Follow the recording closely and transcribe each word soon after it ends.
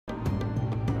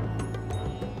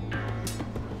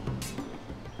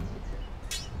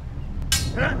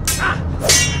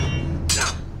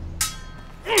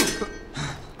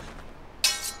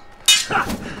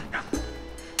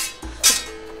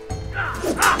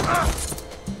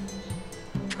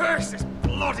Curse this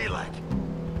bloody leg!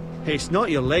 It's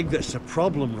not your leg that's the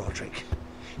problem, Roderick.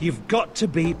 You've got to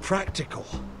be practical.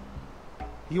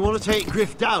 You want to take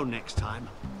Griff down next time?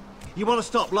 You want to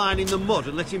stop lying in the mud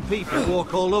and letting people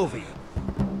walk all over you?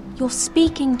 You're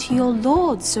speaking to your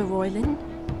lord, Sir Royland.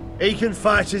 He can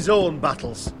fight his own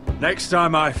battles. Next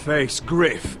time I face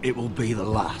Griff, it will be the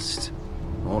last.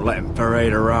 I won't let him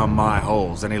parade around my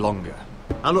halls any longer.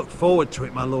 I look forward to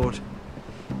it, my lord.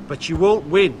 But you won't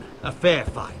win a fair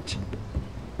fight.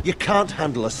 You can't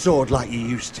handle a sword like you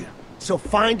used to. So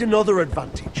find another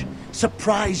advantage.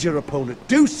 Surprise your opponent.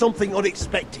 Do something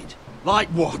unexpected. Like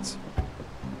what?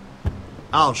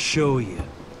 I'll show you.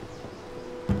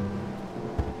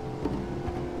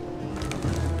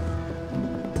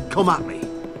 Come at me.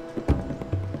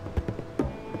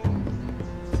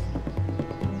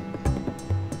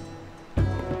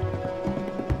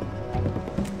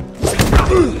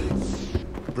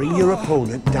 Bring your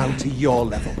opponent down to your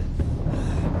level.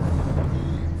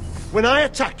 When I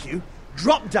attack you,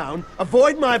 drop down,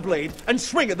 avoid my blade, and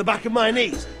swing at the back of my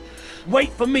knees.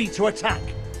 Wait for me to attack.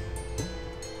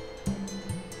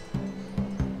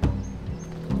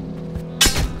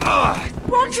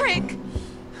 Roderick!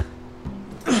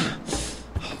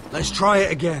 Let's try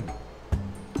it again.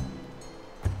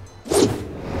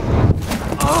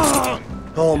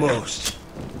 Almost.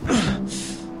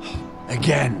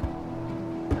 Again.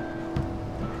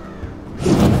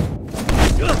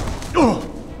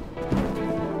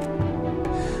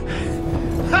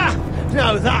 Ha!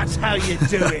 Now that's how you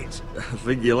do it. I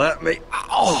think you let me.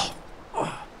 Oh!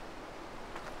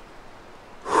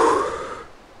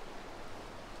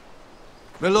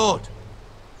 My lord,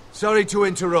 sorry to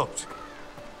interrupt.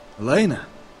 Elena?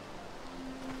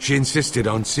 She insisted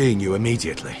on seeing you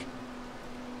immediately.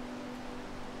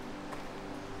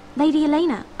 Lady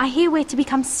Elena, I hear we're to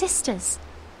become sisters.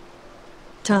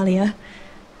 Talia.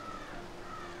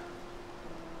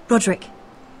 Roderick.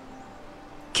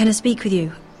 Can I speak with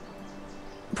you?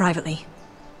 Privately.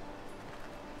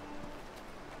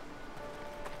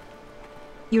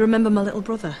 You remember my little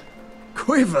brother?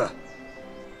 Quiver!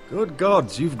 Good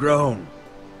gods, you've grown.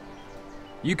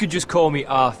 You could just call me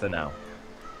Arthur now.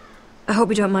 I hope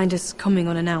you don't mind us coming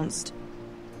unannounced.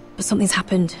 But something's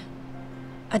happened.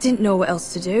 I didn't know what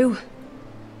else to do.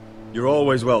 You're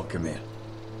always welcome here.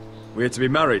 We're to be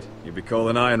married. You'll be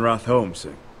calling Ironrath home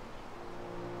soon.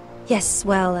 Yes,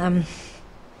 well,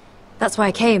 that's why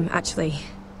I came, actually.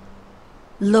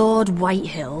 Lord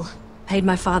Whitehill paid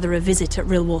my father a visit at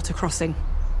Rillwater Crossing.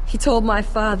 He told my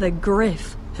father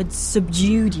Griff had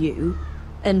subdued you,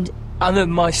 and that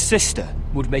my sister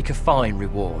would make a fine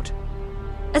reward.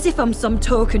 as if I'm some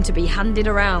token to be handed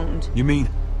around. You mean?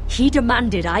 He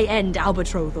demanded I end our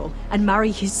betrothal and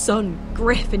marry his son,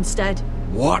 Griff, instead.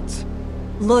 What?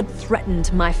 Lud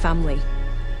threatened my family.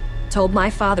 Told my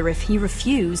father if he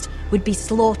refused, we'd be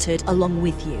slaughtered along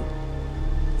with you.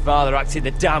 Father acted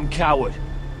the damn coward.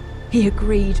 He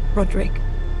agreed, Roderick.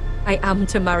 I am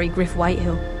to marry Griff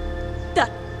Whitehill.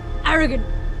 That arrogant,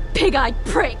 pig-eyed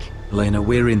prick! Elena,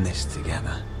 we're in this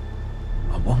together.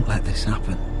 I won't let this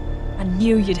happen. I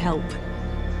knew you'd help,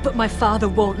 but my father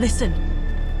won't listen.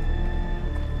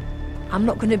 I'm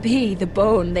not gonna be the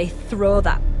bone they throw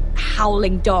that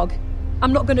howling dog.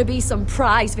 I'm not gonna be some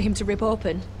prize for him to rip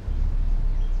open.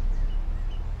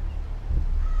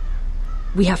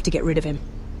 We have to get rid of him.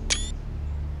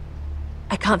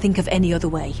 I can't think of any other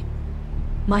way.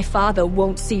 My father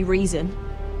won't see reason.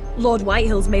 Lord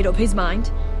Whitehill's made up his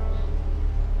mind.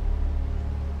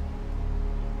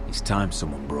 It's time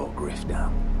someone brought Griff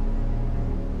down.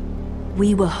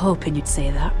 We were hoping you'd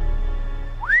say that.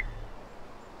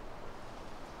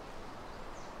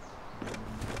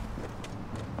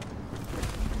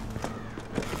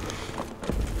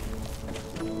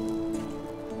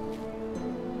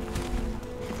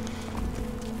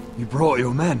 You brought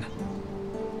your men.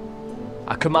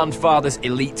 I command Father's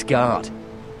elite guard.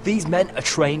 These men are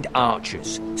trained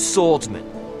archers, swordsmen,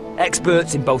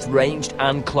 experts in both ranged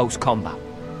and close combat.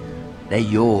 They're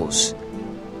yours,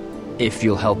 if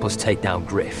you'll help us take down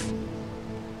Griff.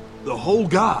 The whole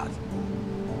guard?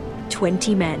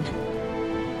 20 men.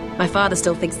 My father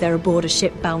still thinks they're aboard a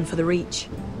ship bound for the Reach.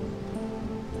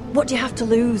 What do you have to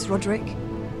lose, Roderick?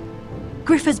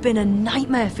 Griff has been a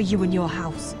nightmare for you and your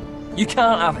house. You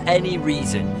can't have any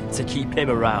reason to keep him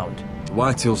around.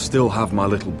 Whitehill'll still have my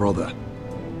little brother.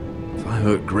 If I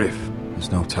hurt Griff, there's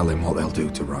no telling what they'll do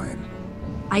to Ryan.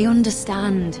 I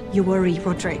understand your worry,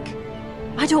 Roderick.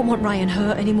 I don't want Ryan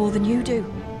hurt any more than you do.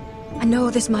 I know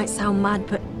this might sound mad,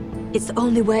 but it's the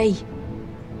only way.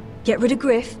 Get rid of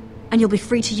Griff, and you'll be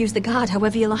free to use the guard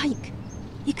however you like.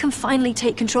 You can finally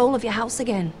take control of your house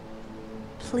again.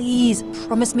 Please,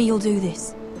 promise me you'll do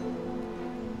this.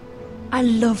 I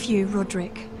love you,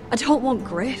 Roderick. I don't want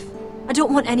Griff. I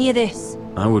don't want any of this.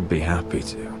 I would be happy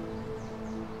to.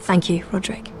 Thank you,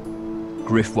 Roderick.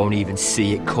 Griff won't even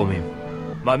see it coming.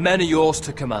 My men are yours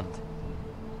to command.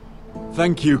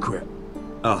 Thank you,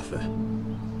 Arthur.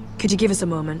 Could you give us a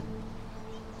moment?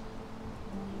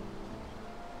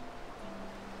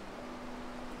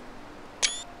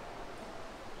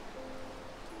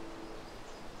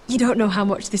 You don't know how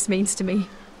much this means to me.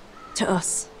 To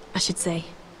us, I should say.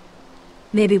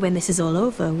 Maybe when this is all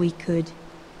over, we could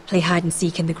play hide and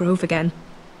seek in the grove again.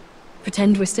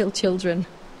 Pretend we're still children.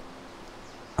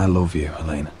 I love you,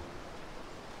 Elena.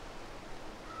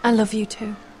 I love you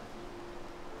too.